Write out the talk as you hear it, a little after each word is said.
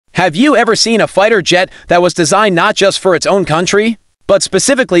Have you ever seen a fighter jet that was designed not just for its own country, but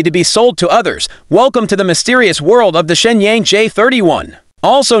specifically to be sold to others? Welcome to the mysterious world of the Shenyang J-31,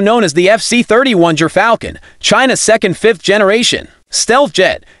 also known as the F-31 Falcon, China's second fifth-generation stealth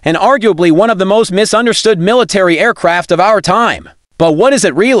jet, and arguably one of the most misunderstood military aircraft of our time. But what is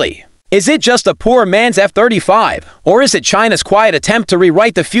it really? Is it just a poor man's F-35, or is it China's quiet attempt to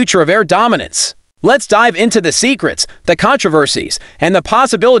rewrite the future of air dominance? Let's dive into the secrets, the controversies, and the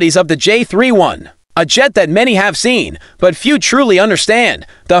possibilities of the J-31, a jet that many have seen, but few truly understand.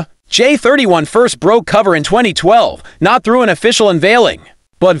 The J-31 first broke cover in 2012, not through an official unveiling,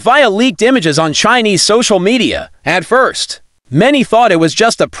 but via leaked images on Chinese social media. At first, many thought it was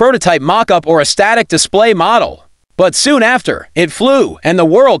just a prototype mock-up or a static display model. But soon after, it flew, and the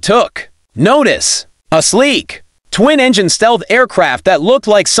world took notice. A sleek, twin-engine stealth aircraft that looked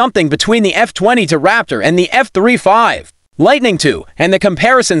like something between the F-22 Raptor and the F-35 Lightning II, and the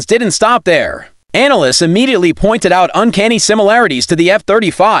comparisons didn't stop there. Analysts immediately pointed out uncanny similarities to the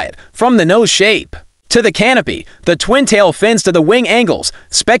F-35, from the nose shape to the canopy, the twin-tail fins to the wing angles.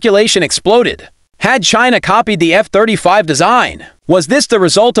 Speculation exploded. Had China copied the F-35 design? Was this the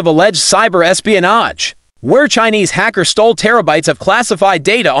result of alleged cyber espionage, where Chinese hackers stole terabytes of classified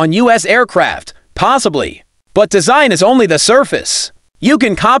data on U.S. aircraft? Possibly. But design is only the surface. You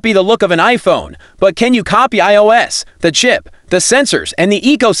can copy the look of an iPhone, but can you copy iOS, the chip, the sensors, and the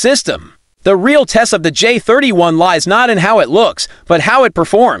ecosystem? The real test of the J-31 lies not in how it looks, but how it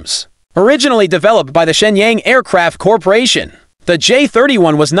performs. Originally developed by the Shenyang Aircraft Corporation, the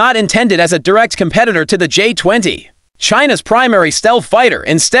J-31 was not intended as a direct competitor to the J-20, China's primary stealth fighter.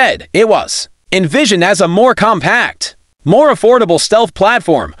 Instead, it was envisioned as a more compact, more affordable stealth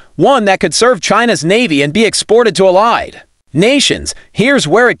platform, one that could serve China's Navy and be exported to allied nations. Here's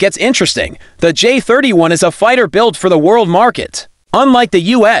where it gets interesting. The J-31 is a fighter built for the world market. Unlike the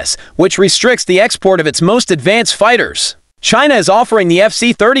U.S., which restricts the export of its most advanced fighters, China is offering the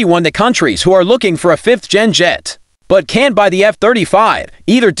F-31 to countries who are looking for a fifth-gen jet, but can't buy the F-35,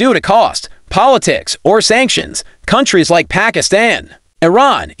 either due to cost, politics, or sanctions. Countries like Pakistan,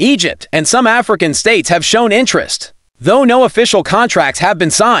 Iran, Egypt, and some African states have shown interest, though no official contracts have been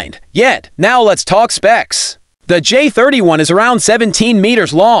signed yet. Now let's talk specs. The J-31 is around 17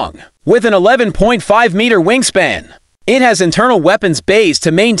 meters long, with an 11.5-meter wingspan. It has internal weapons bays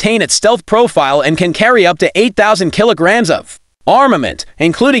to maintain its stealth profile and can carry up to 8,000 kilograms of armament,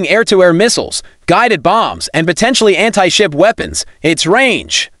 including air-to-air missiles, guided bombs, and potentially anti-ship weapons. Its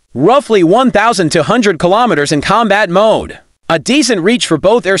range, roughly 1,200 kilometers in combat mode. A decent reach for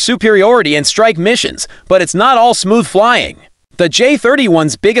both air superiority and strike missions, but it's not all smooth flying. The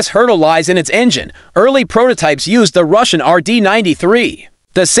J-31's biggest hurdle lies in its engine. Early prototypes used the Russian RD-93,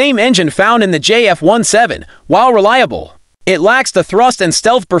 the same engine found in the JF-17. While reliable, it lacks the thrust and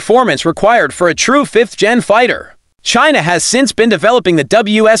stealth performance required for a true fifth-gen fighter. China has since been developing the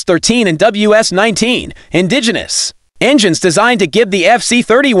WS-13 and WS-19 indigenous engines designed to give the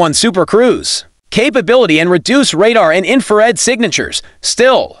FC-31 super cruise capability and reduce radar and infrared signatures.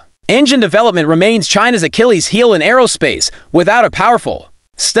 Still, engine development remains China's Achilles heel in aerospace. Without a powerful,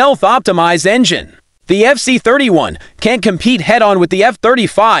 stealth-optimized engine, the FC-31 can't compete head-on with the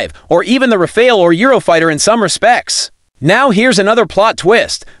F-35 or even the Rafale or Eurofighter in some respects. Now here's another plot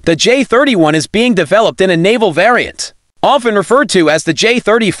twist. The J-31 is being developed in a naval variant, often referred to as the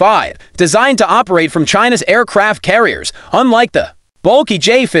J-35, designed to operate from China's aircraft carriers. Unlike the bulky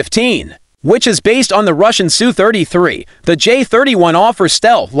J-15, which is based on the Russian Su-33, the J-31 offers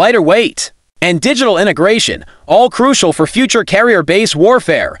stealth, lighter weight, and digital integration, all crucial for future carrier-based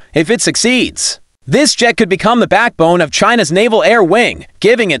warfare. If it succeeds, this jet could become the backbone of China's naval air wing,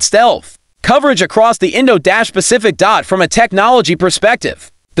 giving it stealth coverage across the Indo-Pacific. From a technology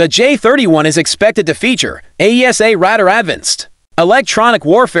perspective, the J-31 is expected to feature AESA radar, advanced electronic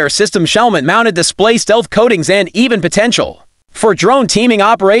warfare system, helmet-mounted display, stealth coatings, and even potential for drone teaming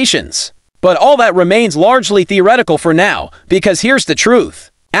operations. But all that remains largely theoretical for now, because here's the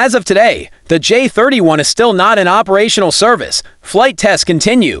truth. As of today, the J-31 is still not in operational service. Flight tests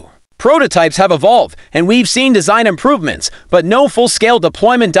continue. Prototypes have evolved, and we've seen design improvements, but no full-scale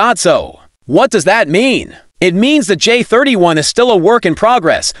deployment. So, what does that mean? It means the J-31 is still a work in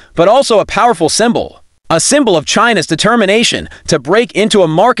progress, but also a powerful symbol. A symbol of China's determination to break into a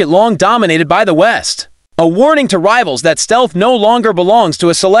market long dominated by the West. A warning to rivals that stealth no longer belongs to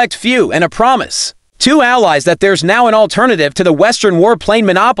a select few, and a promise to allies that there's now an alternative to the Western warplane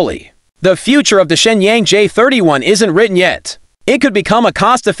monopoly. The future of the Shenyang J-31 isn't written yet. It could become a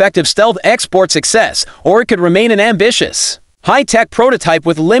cost-effective stealth export success, or it could remain an ambitious, high-tech prototype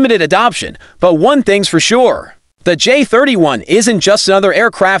with limited adoption. But one thing's for sure, The J-31 isn't just another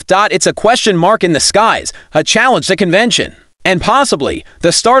aircraft. It's a question mark in the skies, a challenge to convention, and possibly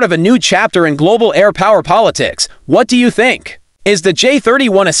the start of a new chapter in global air power politics. What do you think? Is the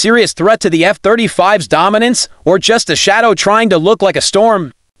J-31 a serious threat to the F-35's dominance, or just a shadow trying to look like a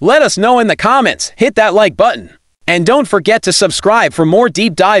storm? Let us know in the comments. Hit that like button. And don't forget to subscribe for more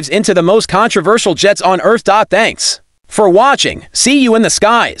deep dives into the most controversial jets on Earth. Thanks for watching. See you in the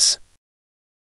skies.